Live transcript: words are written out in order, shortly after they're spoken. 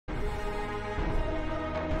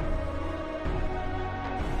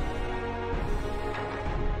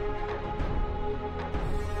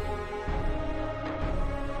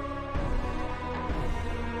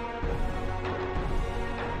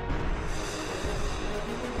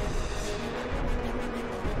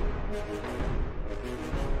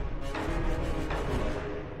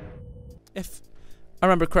if I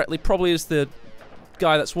remember correctly, probably is the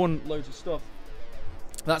guy that's won loads of stuff.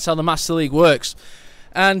 That's how the Master League works.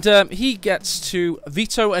 And he gets to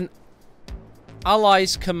veto an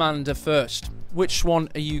allies commander first. Which one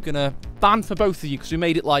are you going to ban for both of you? Because we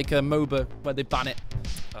made it like a MOBA where they ban it.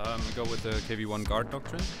 Go with the KV1 guard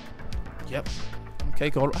doctrine. Yep. Okay,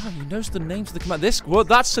 go on. Ah, he knows the names of the commanders. Well,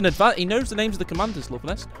 that's an advantage. He knows the names of the commanders,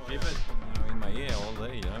 Lovenest. Keep it in my ear all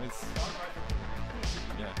day, you know. It's,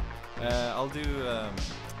 yeah. I'll do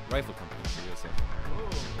rifle company for you, so.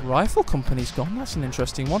 Rifle company's gone. That's an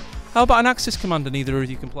interesting one. How about an Axis commander? Neither of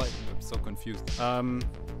you can play. I'm so confused.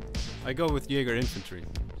 I go with Jaeger infantry.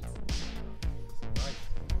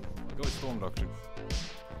 I'll go with storm doctrine.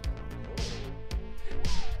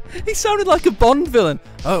 He sounded like a Bond villain.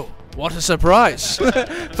 Oh, what a surprise.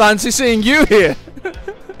 Fancy seeing you here.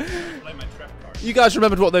 You guys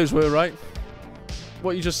remembered what those were, right?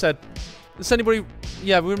 What you just said. Does anybody...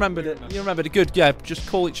 Yeah, we remembered it. You remembered it. Good, yeah. Just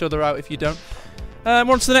call each other out if you don't.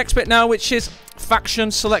 We're on to the next bit now, which is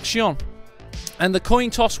faction selection. And the coin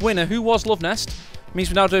toss winner, who was Lovenest, means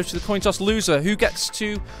we now go to the coin toss loser, who gets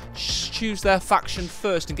to choose their faction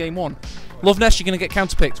first in game 1. Lovenest, you're going to get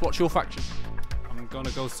counterpicked. What's your faction? I'm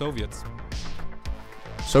gonna go Soviets.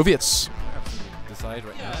 Soviets. I have to decide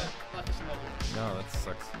right now. No, that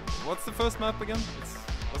sucks. What's the first map again?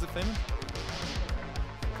 Was it Famine?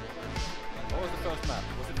 What was the first map?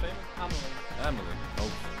 Was it Famine? Amelie. Oh.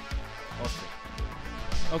 Austria.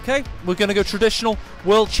 Okay, we're going to go traditional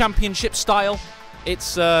World Championship style.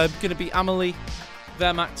 It's going to be Amelie,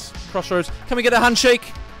 Wehrmacht, Crossroads. Can we get a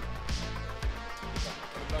handshake?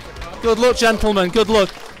 Good luck, gentlemen. Good luck.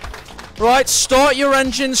 Right, start your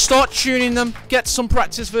engines, start tuning them, get some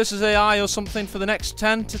practice versus AI or something for the next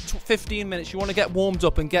 10 to 15 minutes. You want to get warmed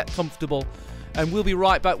up and get comfortable. And we'll be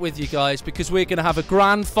right back with you guys because we're going to have a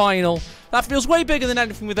grand final. That feels way bigger than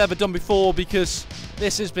anything we've ever done before because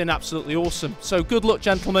this has been absolutely awesome. So good luck,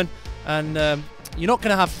 gentlemen. And you're not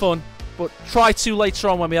going to have fun, but try to later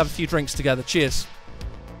on when we have a few drinks together. Cheers.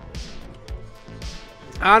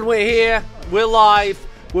 And we're here. We're live.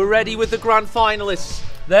 We're ready with the grand finalists.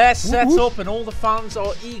 They're set up and all the fans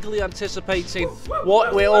are eagerly anticipating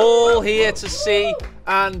what we're all here to see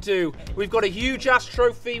and do. We've got a huge ass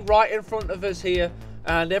trophy right in front of us here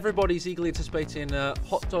and everybody's eagerly anticipating a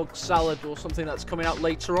hot dog salad or something that's coming out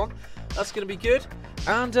later on. That's going to be good.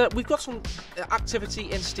 And we've got some activity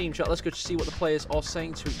in Steam chat. Let's go to see what the players are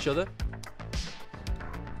saying to each other.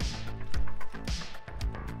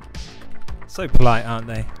 So polite, aren't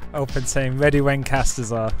they? Open saying ready when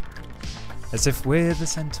casters are. As if we're the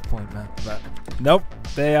centre point, man. But nope,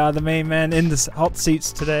 they are the main men in the hot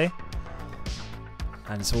seats today.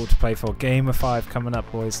 And it's all to play for. Game of 5 coming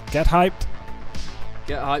up, boys. Get hyped.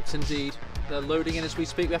 Get hyped indeed. They're loading in as we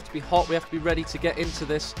speak. We have to be hot. We have to be ready to get into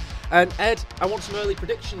this. And Ed, I want some early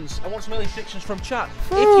predictions. I want some early predictions from chat.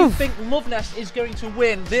 If you think Lovenest is going to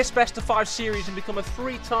win this best of 5 series and become a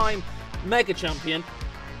 3-time mega champion,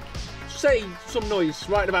 say some noise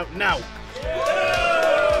right about now.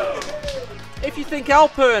 If you think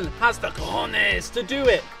Alpern has the cojones to do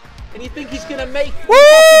it, and you think he's going to make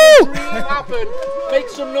the impossible dream happen, make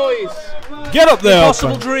some noise. Get up there,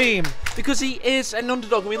 Impossible dream. Because he is an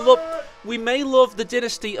underdog. We may love the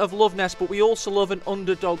dynasty of Lovenest, but we also love an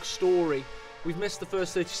underdog story. We've missed the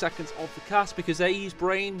first 30 seconds of the cast because AE's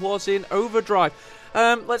brain was in overdrive.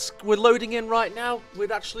 We're loading in right now.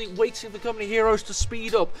 We're actually waiting for company heroes to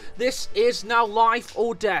speed up. This is now life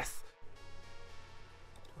or death.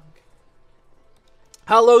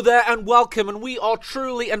 Hello there and welcome, and we are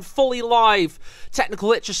truly and fully live. Technical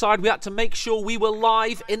glitch aside, we had to make sure we were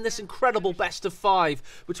live in this incredible best of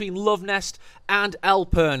 5 between Lovenest and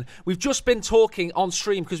Alpern. We've just been talking on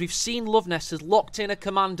stream because we've seen Lovenest has locked in a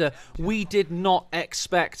commander we did not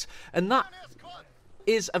expect. And that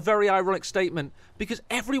is a very ironic statement because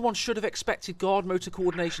everyone should have expected guard motor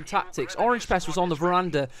coordination tactics. Orange Pest was on the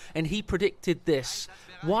veranda and he predicted this.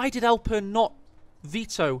 Why did Alpern not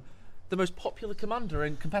veto the most popular commander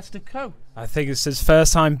in competitive co? I think it's his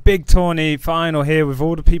first time big tourney final here with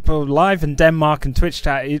all the people live in Denmark and Twitch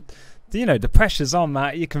chat. You know, the pressure's on,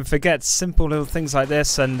 Matt. You can forget simple little things like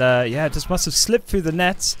this, and yeah, it just must have slipped through the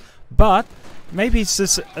nets. But maybe it's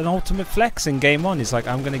just an ultimate flex in game 1. He's like,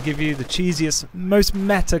 I'm going to give you the cheesiest, most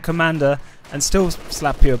meta commander and still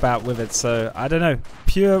slap you about with it. So I don't know,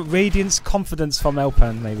 pure radiance confidence from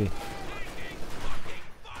Alpern maybe.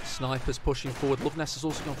 Snipers pushing forward. Lovenest has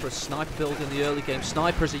also gone for a sniper build in the early game.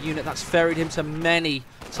 Sniper is a unit that's ferried him to many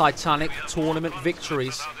Titanic tournament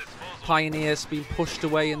victories. Pioneers being pushed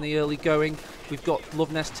away in the early going. We've got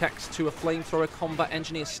Loveness text to a flamethrower. Combat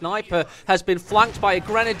engineer sniper has been flanked by a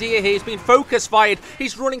grenadier here. He's been focus fired.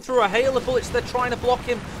 He's running through a hail of bullets. They're trying to block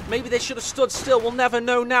him. Maybe they should have stood still. We'll never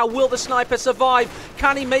know now. Will the sniper survive?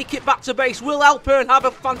 Can he make it back to base? Will Alpern have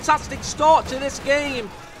a fantastic start to this game?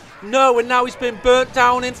 No, and now he's been burnt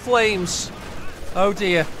down in flames. Oh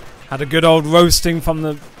dear. Had a good old roasting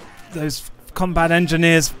from those combat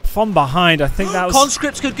engineers from behind. I think that was...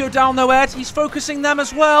 Conscripts could go down though, Ed. He's focusing them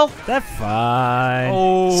as well. They're fine.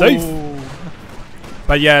 Oh. Safe.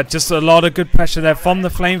 But yeah, just a lot of good pressure there from the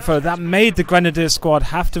flamethrower. That made the Grenadier squad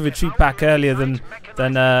have to retreat back earlier than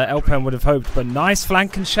Alpern would have hoped. But nice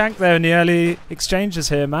flank and shank there in the early exchanges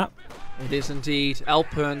here, Matt. It is indeed.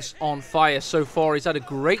 Alpern's on fire so far. He's had a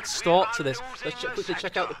great start to this. Let's quickly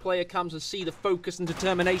check out the player cams and see the focus and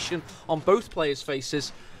determination on both players'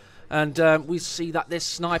 faces. And we see that this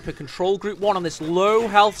sniper, control group 1 on this low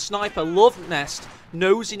health sniper, Loveness,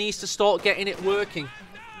 knows he needs to start getting it working.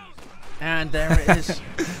 And there it is.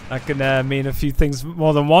 That can mean a few things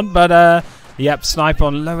more than one, but yep, sniper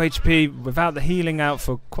on low HP without the healing out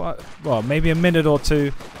for quite, well, maybe a minute or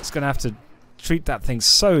two. It's going to have to treat that thing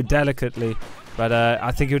so delicately. But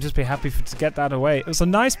I think he'll just be happy to get that away. It was a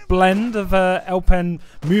nice blend of Alpern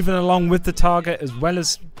moving along with the target as well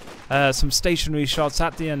as some stationary shots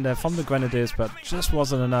at the end from the Grenadiers, but just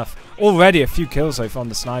wasn't enough. Already a few kills though from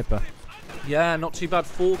the sniper. Yeah, not too bad.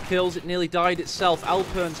 4 kills. It nearly died itself.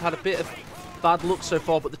 Alpern's had a bit of bad luck so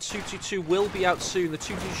far, but the 222 will be out soon. The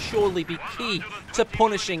 222 surely be key to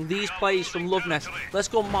punishing these plays from Loveness. Let's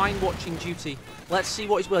go mind-watching duty. Let's see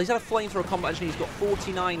what he's... Well, he's had a flamethrower combat engineer. He's got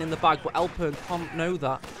 49 in the bag, but Alpern can't know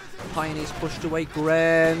that. Pioneers pushed away.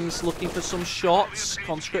 Gren's looking for some shots.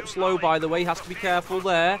 Conscript's low, by the way. Has to be careful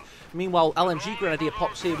there. Meanwhile, LMG Grenadier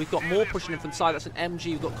pops here. We've got more pushing in from the side. That's an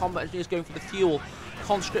MG. We've got combat engineers going for the fuel.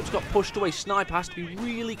 Conscript's got pushed away. Sniper has to be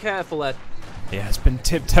really careful, Ed. Yeah, it's been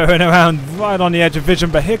tiptoeing around right on the edge of vision,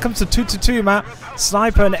 but here comes the 222, Matt.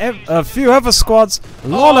 Sniper and a few other squads. A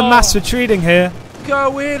lot of mass retreating here.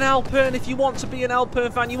 Go in, Alpern. If you want to be an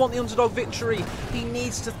Alpern fan, you want the underdog victory. He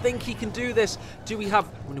needs to think he can do this. Do we have...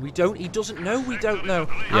 We don't. He doesn't know. We don't know.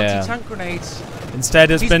 Yeah. Anti-tank grenades.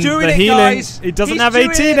 Instead, it's been the healing. Guys. He doesn't have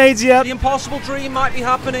 18 aids yet. The impossible dream might be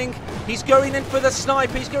happening. He's going in for the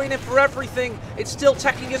sniper. He's going in for everything. It's still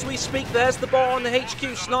teching as we speak. There's the bar on the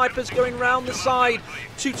HQ. Sniper's going round the side.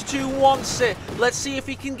 222 wants it. Let's see if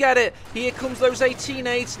he can get it. Here comes those 18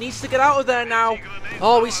 aids. Needs to get out of there now.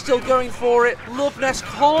 Oh, he's still going for it. Loveness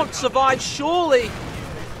can't survive, surely.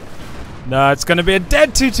 No, it's going to be a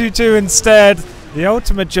dead 222 instead. The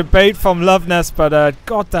ultimate debate from Loveness, but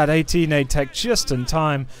got that 18 tech just in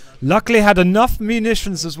time. Luckily had enough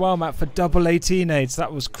munitions as well, Matt, for double 18-8s.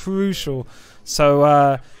 That was crucial.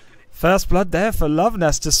 So first blood there for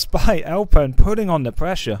Loveness, despite Alpern putting on the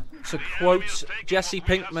pressure. To quote Jesse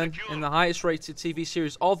Pinkman in the highest rated TV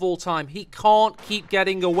series of all time, he can't keep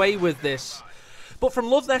getting away with this. But from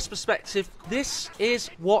Loveness' perspective, this is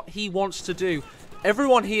what he wants to do.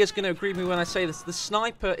 Everyone here is going to agree with me when I say this. The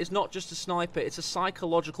sniper is not just a sniper, it's a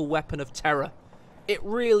psychological weapon of terror. It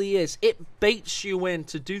really is. It baits you in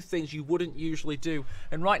to do things you wouldn't usually do.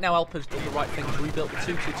 And right now, Alpern's done the right thing to rebuild the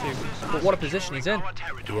 222. But what a position he's in.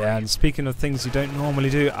 Yeah, and speaking of things you don't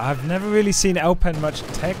normally do, I've never really seen Alpern much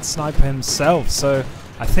tech sniper himself. So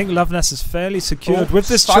I think Loveness is fairly secured with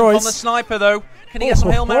this choice. On the sniper, though. Can he get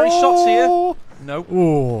some Hail Mary shots here? No.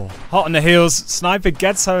 Ooh, hot on the heels. Sniper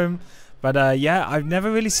gets home. But yeah, I've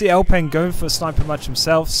never really seen Alpern going for a sniper much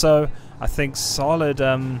himself. So I think solid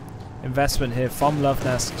investment here from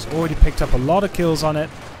Loveness. He's already picked up a lot of kills on it,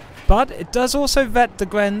 but it does also vet the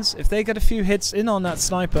Grens. If they get a few hits in on that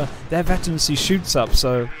sniper, their veterancy shoots up,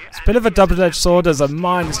 so it's a bit of a double-edged sword as a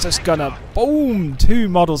mine is just gonna boom, 2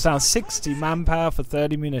 models down, 60 manpower for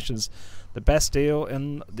 30 munitions. The best deal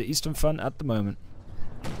in the Eastern Front at the moment.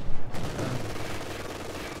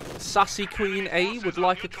 Sassy Queen A would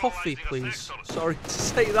like a coffee, please. Sorry to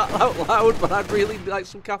say that out loud, but I'd really like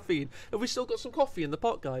some caffeine. Have we still got some coffee in the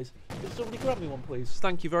pot, guys? Can somebody grab me one, please?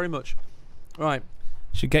 Thank you very much. Right.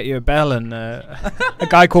 Should get you a bell and a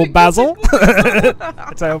guy called Basil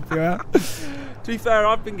to help you out. To be fair,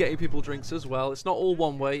 I've been getting people drinks as well. It's not all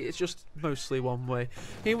one way, it's just mostly one way.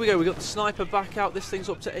 Here we go, we got the sniper back out. This thing's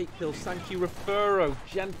up to 8 kills. Thank you, Refuro,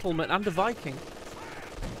 gentleman, and a Viking.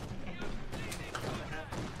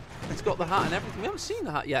 It's got the hat and everything. We haven't seen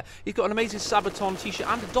the hat yet. He's got an amazing Sabaton t-shirt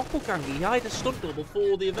and a doppelganger. He hired a stunt double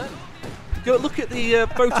for the event. Go look at the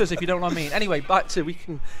photos if you don't know what I mean. Anyway, back to we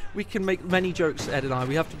can make many jokes, Ed and I.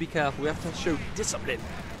 We have to be careful. We have to show discipline.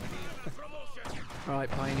 Right,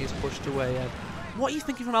 Pioneers pushed away, Ed. What are you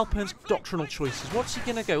thinking from Alpern's doctrinal choices? What's he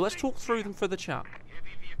going to go? Let's talk through them for the chat.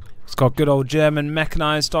 It's got good old German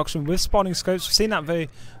mechanized doctrine with spotting scopes. We've seen that very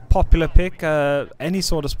popular pick, any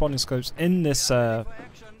sort of spotting scopes in this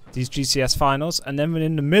these GCS finals. And then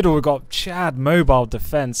in the middle we've got Chad mobile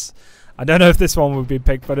defense. I don't know if this one would be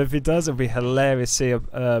picked, but if it does, it'll be hilarious to see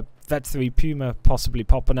a Vet 3 Puma possibly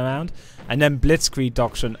popping around. And then Blitzkrieg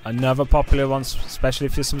doctrine, another popular one, especially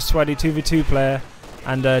if you're some sweaty 2v2 player.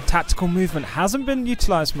 And tactical movement hasn't been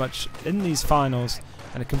utilized much in these finals,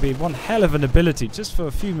 and it can be one hell of an ability. Just for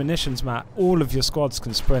a few munitions, Matt, all of your squads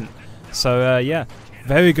can sprint. So yeah,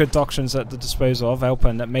 very good doctrines at the disposal of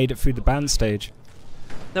Alpern that made it through the band stage.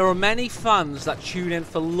 There are many fans that tune in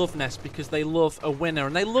for Loveness because they love a winner,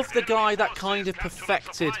 and they love the guy that kind of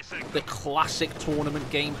perfected the classic tournament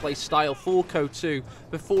gameplay style for CoH2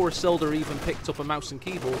 before Isilda even picked up a mouse and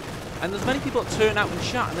keyboard. And there's many people that turn out and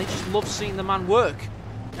chat and they just love seeing the man work.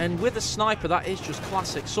 And with a sniper, that is just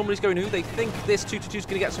classic. Somebody's going, they think this 2-2-2 is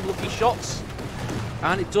going to get some lucky shots.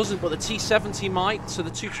 And it doesn't, but the T70 might, so the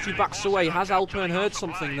 2-2 backs away. Has Alpern heard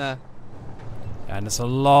something there? And it's a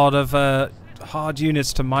lot of hard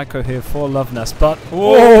units to micro here for Loveness, but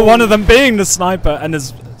one of them being the sniper, and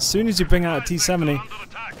as soon as you bring out a T70,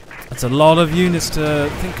 it's a lot of units to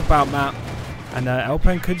think about, Matt, and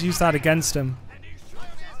Alpern could use that against him.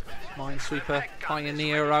 Minesweeper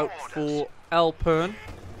Pioneer out for Alpern.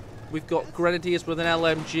 We've got Grenadiers with an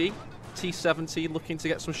LMG, T70 looking to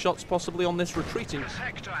get some shots possibly on this retreating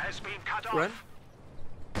Gren.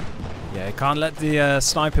 Yeah, you can't let the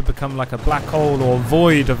sniper become like a black hole or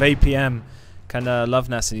void of APM. Can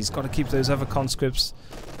Loveness, and he's got to keep those other conscripts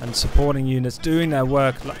and supporting units doing their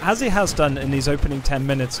work, as he has done in these opening 10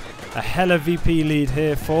 minutes. A hella VP lead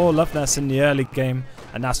here for Loveness in the early game,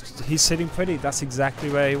 and he's sitting pretty. That's exactly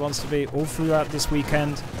where he wants to be all throughout this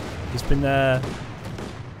weekend. He's been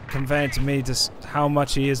conveying to me just how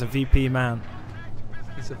much he is a VP man.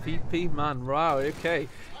 He's a VP man, wow, okay.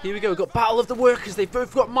 Here we go, we've got Battle of the Workers. They've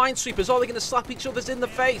both got Minesweepers. Are they going to slap each other in the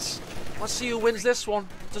face? Let's see who wins this one.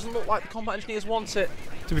 Doesn't look like the combat engineers want it.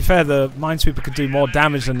 To be fair, the Minesweeper could do more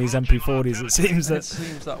damage than these MP40s, it seems. It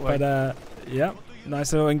seems that way. But yeah,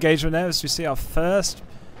 nice little engagement there as we see our first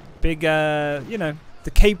big, you know,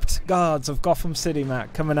 the caped guards of Gotham City,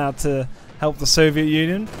 Matt, coming out to help the Soviet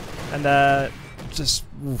Union. And just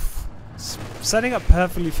setting up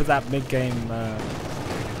perfectly for that mid-game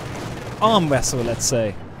arm wrestle, let's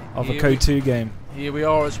say, of a CoH2 game. Here we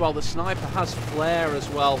are as well. The sniper has flare as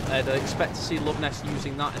well, Ed. I expect to see Loveness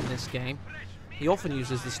using that in this game. He often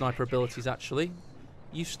uses the sniper abilities, actually.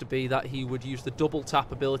 Used to be that he would use the double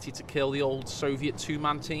tap ability to kill the old Soviet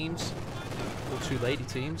two-man teams, or two-lady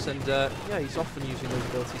teams, and yeah, he's often using those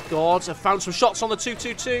abilities. Gods have found some shots on the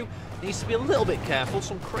 2-2-2. Needs to be a little bit careful.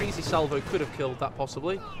 Some crazy salvo could have killed that,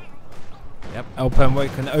 possibly. Yep, Alpern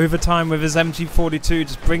working overtime with his MG42,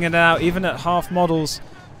 just bringing it out, even at half models.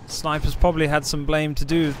 Snipers probably had some blame to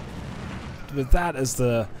do with that, as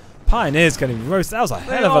the Pioneer's getting roasted. That was a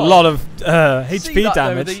hell of a lot of HP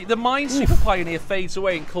damage. The Minesweeper Pioneer fades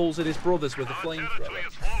away and calls it his brothers with a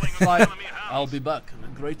flamethrower. Like, I'll be back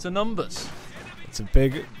in greater numbers. It's a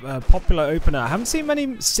big, popular opener. I haven't seen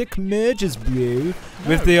many sick merges, bro,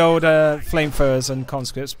 with the old flamethrowers and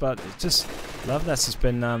conscripts, but it's just Loveness has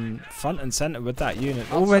been front and center with that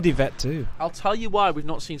unit. Already vet too. I'll tell you why we've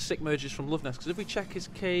not seen sick merges from Loveness, because if we check his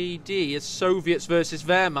KD, as Soviets versus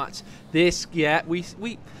Wehrmacht, this, yeah, we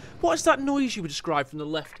what is that noise you would describe from the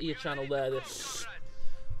left ear channel there? This.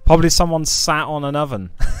 Probably someone sat on an oven.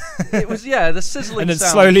 It was, yeah, the sizzling sound. And then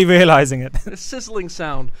slowly realizing it. The sizzling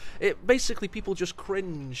sound. It basically, people just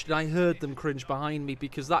cringed, and I heard them cringe behind me,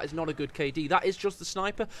 because that is not a good KD. That is just the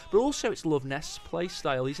sniper, but also it's Loveness' play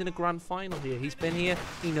style. He's in a grand final here. He's been here.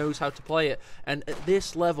 He knows how to play it. And at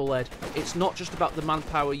this level, Ed, it's not just about the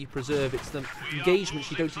manpower you preserve. It's the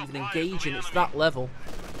engagements you don't even engage in. It's that level.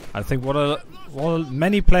 I think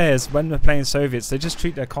many players, when they're playing Soviets, they just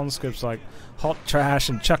treat their conscripts like hot trash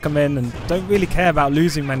and chuck them in and don't really care about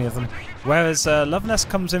losing many of them. Whereas Loveness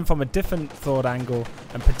comes in from a different thought angle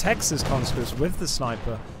and protects his conscripts with the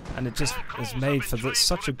sniper, and it just is made for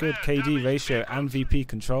such a good KD ratio and VP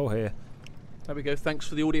control here. There we go. Thanks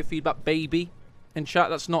for the audio feedback, baby. In chat,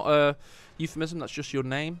 that's not a euphemism, that's just your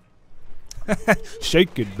name.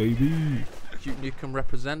 Shake it, baby. Duke Nukem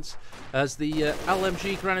represents, as the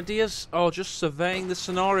LMG Grenadiers are just surveying the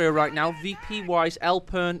scenario right now. VP-wise,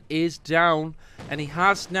 Alpern is down, and he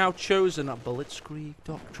has now chosen a Blitzkrieg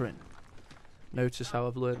doctrine. Notice how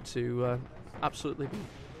I've learned to absolutely be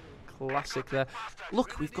Classic there.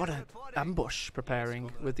 Look, we've got an ambush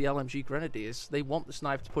preparing with the LMG Grenadiers. They want the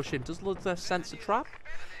sniper to push in. Does Ludness sense a trap?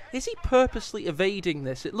 Is he purposely evading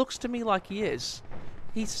this? It looks to me like he is.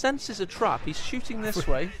 He senses a trap. He's shooting this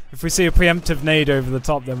way. If we see a preemptive nade over the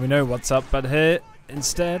top, then we know what's up. But here,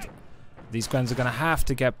 instead, these Grens are going to have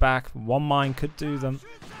to get back. One mine could do them.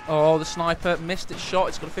 Oh, the sniper missed its shot.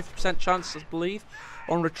 It's got a 50% chance, I believe,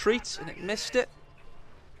 on retreat, and it missed it.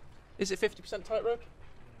 Is it 50% tightrope?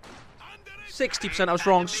 60%, I was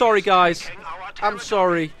wrong. Sorry, guys. I'm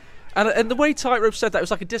sorry. And the way tightrope said that, it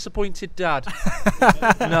was like a disappointed dad.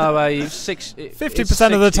 No,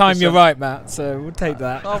 50% of the time you're right, Matt, so we'll take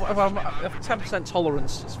that. 10%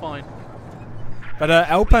 tolerance, it's fine. But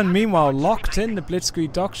Alpen, meanwhile, locked in the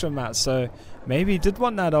Blitzkrieg Doctrine, Matt, so maybe he did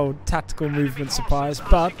want that old tactical movement surprise,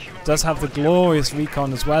 but does have the glorious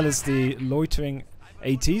recon as well as the loitering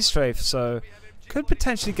AT strafe, so could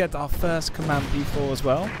potentially get our first command P4 as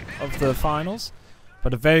well of the finals.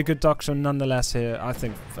 But a very good Doctrine nonetheless here, I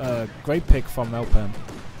think. Great pick from Alpen.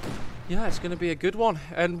 Yeah, it's going to be a good one.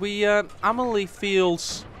 And Amelie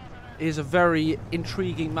Fields is a very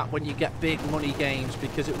intriguing map when you get big money games,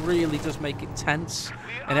 because it really does make it tense.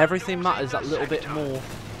 And everything matters that little bit more.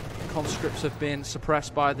 Conscripts have been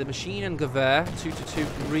suppressed by the machine and Gewehr.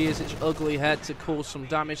 2-2 rears its ugly head to cause some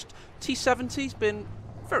damage. T-70's been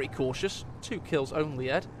very cautious. 2 kills only,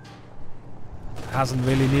 Ed. Hasn't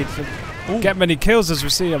really needed to get many kills as we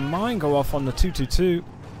see a mine go off on the 2-2.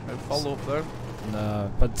 No follow-up though. No,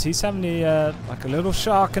 but T-70 like a little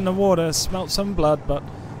shark in the water, smelt some blood, but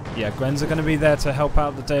yeah, Grens are going to be there to help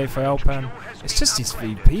out the day for Alpen. It's just these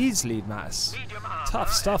VPs lead, Matt.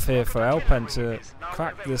 Tough stuff here for Alpen to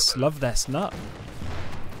crack this Lovenest nut.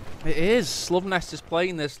 It is. Lovenest is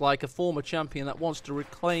playing this like a former champion that wants to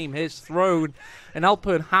reclaim his throne, and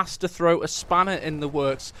Alpen has to throw a spanner in the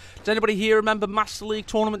works. Does anybody here remember Master League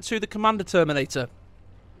Tournament 2, the Commander Terminator?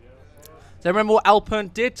 Do you remember what Alpen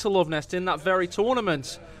did to Lovenest in that very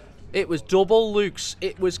tournament? It was double Lukes,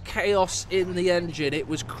 it was chaos in the engine, it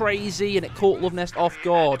was crazy, and it caught Lovenest off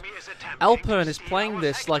guard. Alpen is playing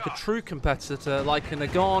this like a true competitor, like an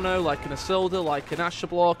Nagano, like an Isildur, like an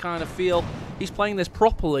Ashablar kind of feel. He's playing this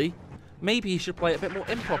properly. Maybe he should play it a bit more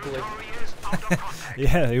improperly.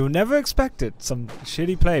 Yeah, you'll never expect it. Some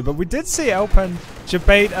shitty play. But we did see Alpen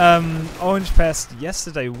debate Orange Pest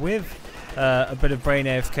yesterday with a bit of brain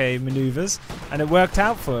AFK maneuvers, and it worked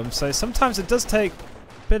out for him. So sometimes it does take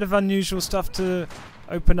bit of unusual stuff to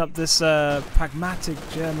open up this pragmatic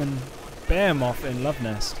German behemoth in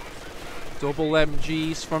Lovenest. Double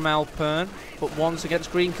MGs from Alpen, but one's against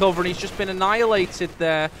green cover, and he's just been annihilated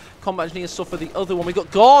there. Combat Engineer suffer the other one. We've got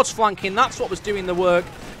guards flanking, that's what was doing the work.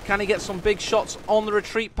 Can he get some big shots on the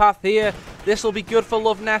retreat path here? This will be good for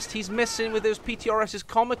Lovenest. He's missing with those PTRSs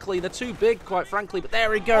comically. They're too big, quite frankly, but there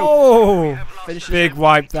we go. Oh, big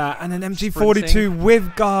wipe that. And an MG42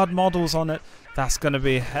 with guard models on it. That's going to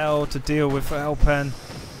be hell to deal with for Alpen.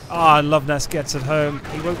 Ah, and Lovenest gets it home.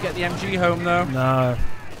 He won't get the MG home, though. No.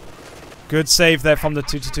 Good save there from the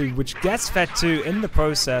 2-2, which gets fed to in the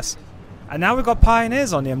process. And now we've got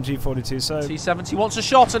Pioneers on the MG42, so... T-70 wants a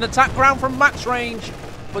shot, an attack ground from max range,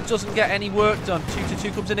 but doesn't get any work done.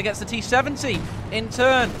 2-2 comes in against the T-70. In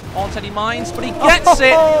turn, aren't any mines, but he gets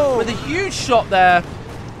it with a huge shot there.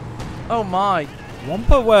 Oh, my.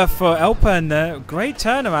 Wampa worth for Alpen there. Great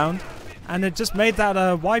turnaround. And it just made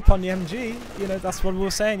that wipe on the MG. You know, that's what we were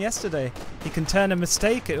saying yesterday. He can turn a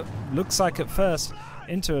mistake, it looks like at first,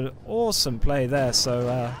 into an awesome play there.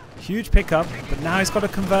 So, huge pickup. But now he's got to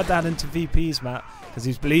convert that into VPs, Matt, because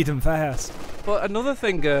he's bleeding fast. But another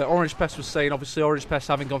thing Orange Pest was saying, obviously Orange Pest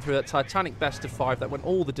having gone through that titanic best of 5 that went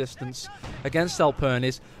all the distance against Alpen,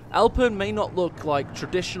 is Alpen may not look like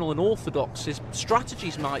traditional and orthodox. His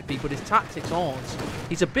strategies might be, but his tactics aren't.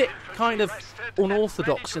 He's a bit kind of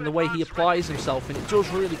unorthodox in the way he applies himself, and it does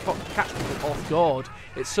really catch people off guard.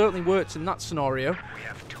 It certainly works in that scenario.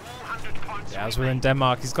 Yeah, as we're in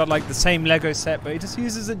Denmark, he's got like the same Lego set, but he just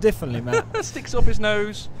uses it differently, Matt. Sticks up his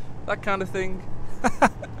nose, that kind of thing.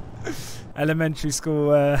 Elementary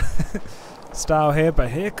school style here, but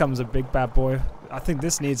here comes a big bad boy. I think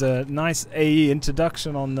this needs a nice AE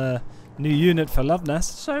introduction on the new unit for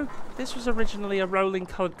Lovenest. So, this was originally a rolling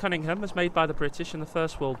Cunningham, as made by the British in the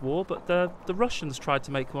First World War, but the Russians tried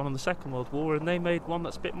to make one on the Second World War, and they made one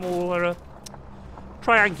that's a bit more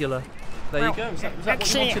triangular. There you go. Is that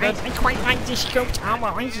actually, what you wanted, I quite like this scoped armor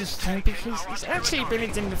I just think, because it's actually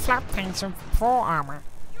built in the flat paints of armor.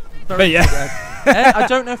 Very yeah. I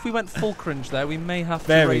don't know if we went full cringe there. We may have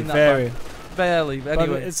to rein that back. barely. But But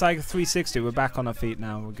anyway, it's like a 360. We're back on our feet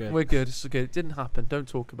now. We're good. we're good. It's good. It didn't happen. Don't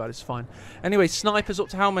talk about it. It's fine. Anyway, snipers up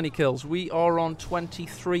to how many kills? We are on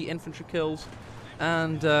 23 infantry kills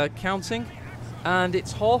and counting. And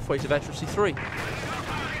it's halfway to Veterancy 3.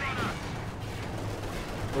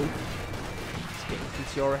 Oh. Let's get the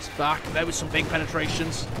PTRS back. There was some big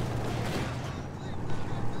penetrations.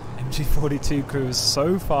 MG42 crew is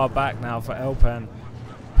so far back now for Elpen.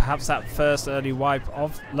 Perhaps that first early wipe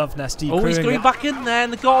of Loveness decrewing. Oh, he's going back in there,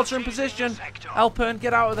 and the guards are in position. Elpen,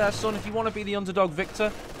 get out of there, son, if you want to be the underdog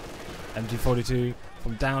victor. MG42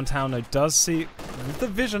 from downtown, though, does see, with the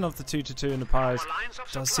vision of the 2-2 in the pies,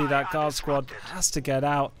 does see that guard squad has to get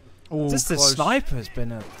out. Ooh, Just the close. sniper has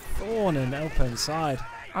been a thorn in Elpen's side.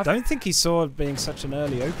 I don't think he saw it being such an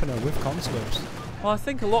early opener with conscripts. Well, I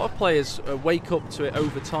think a lot of players wake up to it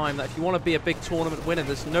over time that if you want to be a big tournament winner,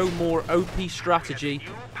 there's no more OP strategy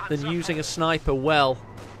than using a sniper well.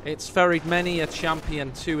 It's ferried many a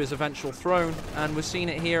champion to his eventual throne, and we're seeing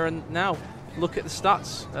it here and now. Look at the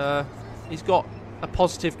stats. He's got a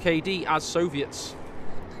positive KD as Soviets.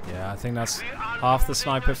 Yeah, I think that's half the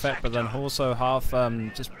sniper effect, but then also half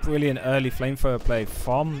just brilliant early flamethrower play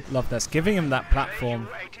from Loveness, giving him that platform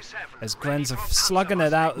as Grenz are slugging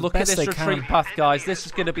it out as Look at best this they retreat can. path, guys. This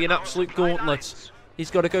is going to be an absolute gauntlet. He's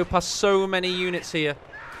got to go past so many units here.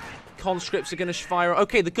 Conscripts are going to fire.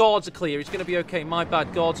 Okay, the guards are clear. He's going to be okay. My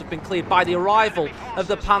bad. Guards have been cleared by the arrival of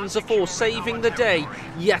the Panzer IV, saving the day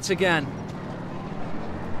yet again.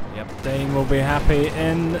 Yep, Dane will be happy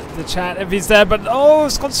in the chat if he's there, but oh,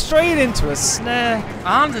 it's gone straight into a snare.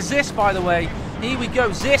 And a Zis, by the way. Here we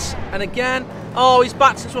go. Zis, and again. Oh, he's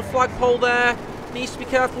backed into a flagpole there. Needs to be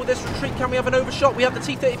careful with this retreat. Can we have an overshot? We have the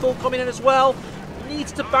T-34 coming in as well.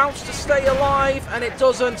 Needs to bounce to stay alive, and it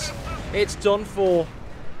doesn't. It's done for.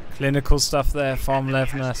 Clinical stuff there from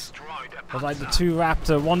Loveness. But like the 2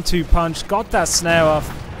 Raptor 1-2 punch, got that snare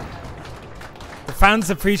off. The fans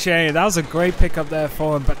appreciate it. That was a great pickup there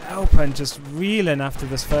for him, but Elpen just reeling after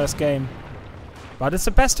this first game. But it's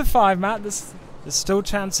a best of 5, Matt. There's still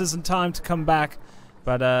chances and time to come back.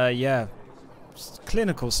 But yeah, just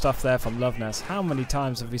clinical stuff there from Loveness. How many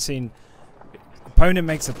times have we seen opponent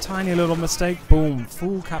makes a tiny little mistake, boom,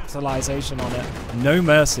 full capitalization on it, no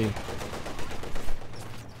mercy.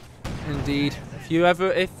 Indeed.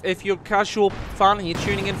 If you're a casual fan and you're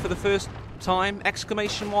tuning in for the first time,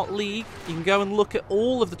 !League, you can go and look at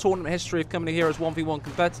all of the tournament history of Company Heroes 1v1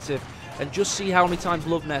 competitive and just see how many times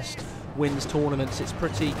Loveness wins tournaments. It's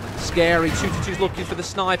pretty scary. 2-2's looking for the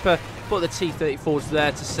sniper, but the T-34's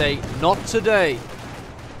there to say, not today.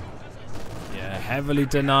 Yeah, heavily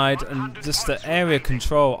denied, and just the area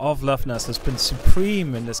control of Loveness has been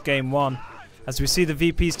supreme in this game 1. As we see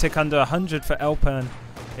the VPs tick under 100 for Elpen,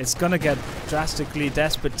 it's going to get drastically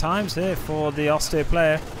desperate times here for the austere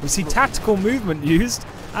player. We see tactical movement used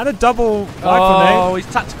and a double rifle nade. Oh, he's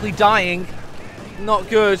tactically dying. Not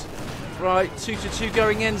good. Right, 2-2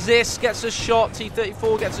 going in. Zis gets a shot.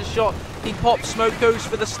 T-34 gets a shot. He pops smoke, goes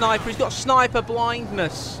for the sniper. He's got sniper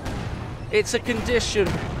blindness. It's a condition.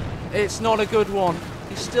 It's not a good one.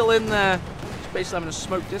 He's still in there. He's basically having a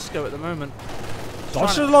smoke disco at the moment.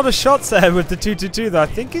 Dodged a lot of shots there with the 2-2 though. I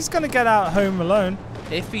think he's going to get out home alone.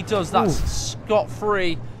 If he does, that's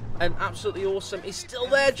scot-free and absolutely awesome. He's still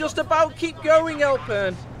there, just about. Keep going,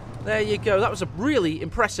 Elpen. There you go. That was a really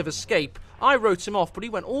impressive escape. I wrote him off, but he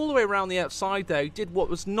went all the way around the outside there. He did what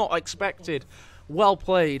was not expected. Well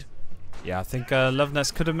played. Yeah, I think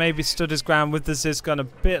Loveness could have maybe stood his ground with the Ziz gun a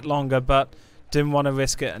bit longer, but didn't want to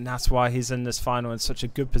risk it, and that's why he's in this final in such a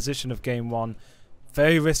good position of game 1.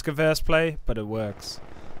 Very risk-averse play, but it works.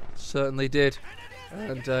 Certainly did.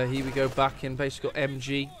 And here we go back in. Basically got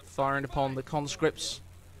MG firing upon the conscripts.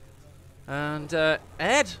 And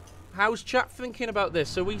Ed, how's chat thinking about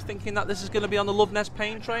this? Are we thinking that this is going to be on the Loveness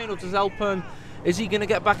pain train, or does Elpen, is he going to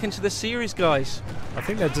get back into this series, guys? I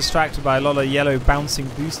think they're distracted by a lot of yellow bouncing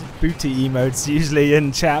booty emotes usually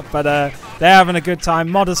in chat, but they're having a good time.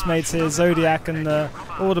 Modest mates here, Zodiac and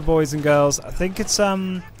all the boys and girls. I think it's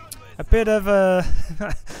a bit of a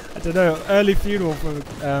I don't know, early funeral for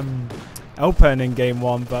Elpen in game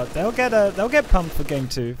 1, but they'll get pumped for game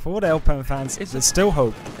 2. For all the Elpen fans, there's still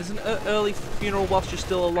hope. Is an early funeral whilst you're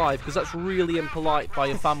still alive? Because that's really impolite by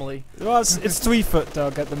your family. Well, it's 3 foot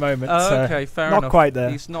dog at the moment. Oh, so okay, fair enough. Not quite there.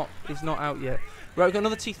 He's not out yet. Right, we've got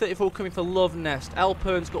another T-34 coming for Loveness.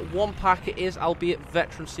 Elpen's got 1 pack. It is, albeit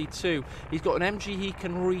Veterancy 2. He's got an MG he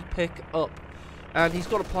can re-pick up. And he's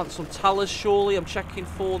got to plant some Talers, surely. I'm checking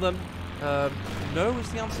for them. No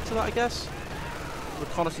is the answer to that, I guess.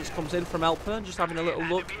 Reconnaissance comes in from Elpen, just having a little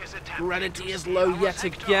look. Grenadiers low yet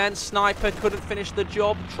again. Sniper couldn't finish the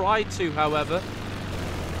job. Tried to, however.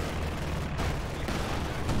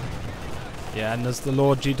 Yeah, and as the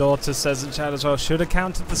Lord G Daughter says in chat as well, should have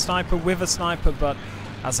countered the sniper with a sniper, but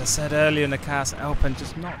as I said earlier in the cast, Elpen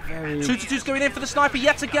just not very... 2-2's going in for the sniper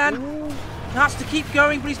yet again. Ooh. Has to keep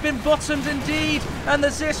going, but he's been buttoned indeed. And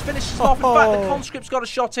the Zis finishes off. In fact, the Conscript's got a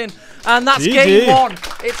shot in. And that's GG. game 1.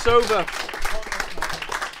 It's over.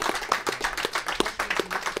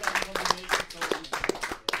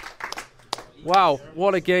 Wow,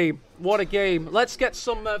 what a game. What a game. Let's get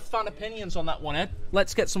some fan opinions on that one, Ed.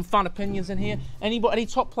 Let's get some fan opinions in here. Any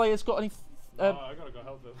top players got any... I gotta go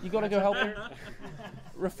help them. You gotta go help them?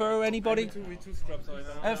 Refer anybody?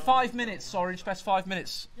 5 minutes, Orange Fest, 5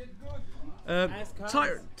 minutes.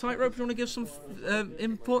 Tightrope, you want to give some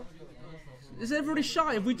input? Is everybody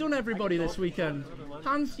shy? Have we done everybody this weekend?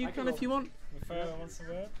 Hans, you can if you want. Referrer wants a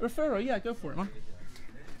word? Referrer, yeah, go for it, man.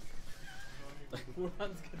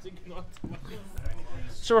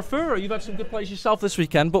 So Referrer, you've had some good plays yourself this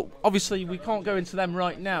weekend, but obviously we can't go into them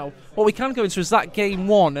right now. What we can go into is that game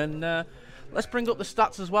 1, and let's bring up the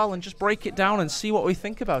stats as well and just break it down and see what we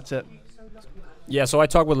think about it. Yeah, so I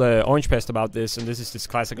talked with Orange Pest about this, and this is this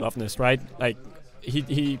classic Loveness, right? Like,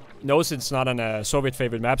 he knows it's not on a Soviet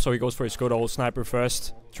favorite map, so he goes for his good old sniper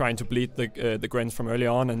first, trying to bleed the Grens from early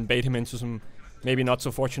on and bait him into some maybe not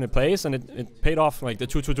so fortunate plays, and it paid off. Like, the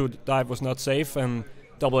 2-2-2 dive was not safe, and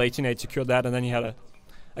double 18-8 secured that, and then he had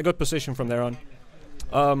a good position from there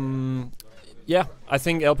on. Yeah, I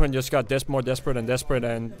think Elpen just got more desperate and desperate,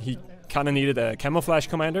 and he kind of needed a camouflage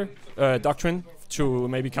commander doctrine to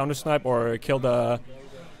maybe counter snipe or kill the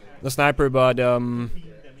sniper. But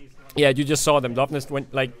yeah, you just saw them. Loveness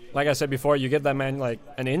went like I said before. You give that man like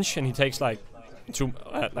an inch, and he takes like a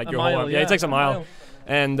mile. Yeah, he takes a mile,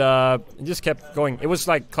 and it just kept going. It was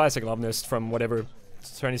like classic Loveness from whatever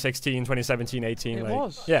 2016, 2017, 18. It like,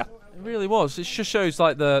 was. Yeah. It really was. It just shows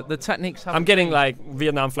like the techniques. I'm getting like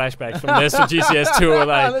Vietnam flashbacks from this to GCS2.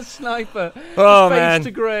 Like the sniper. Oh face man.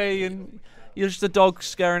 to grey, and you're just a dog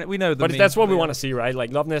scaring it. We know that. But that's what we want to see, right?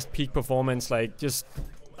 Like Loveness peak performance, like just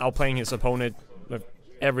outplaying his opponent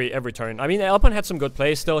every turn. I mean, Elpen had some good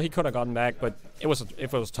plays still. He could have gotten back, but it was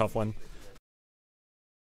a tough one.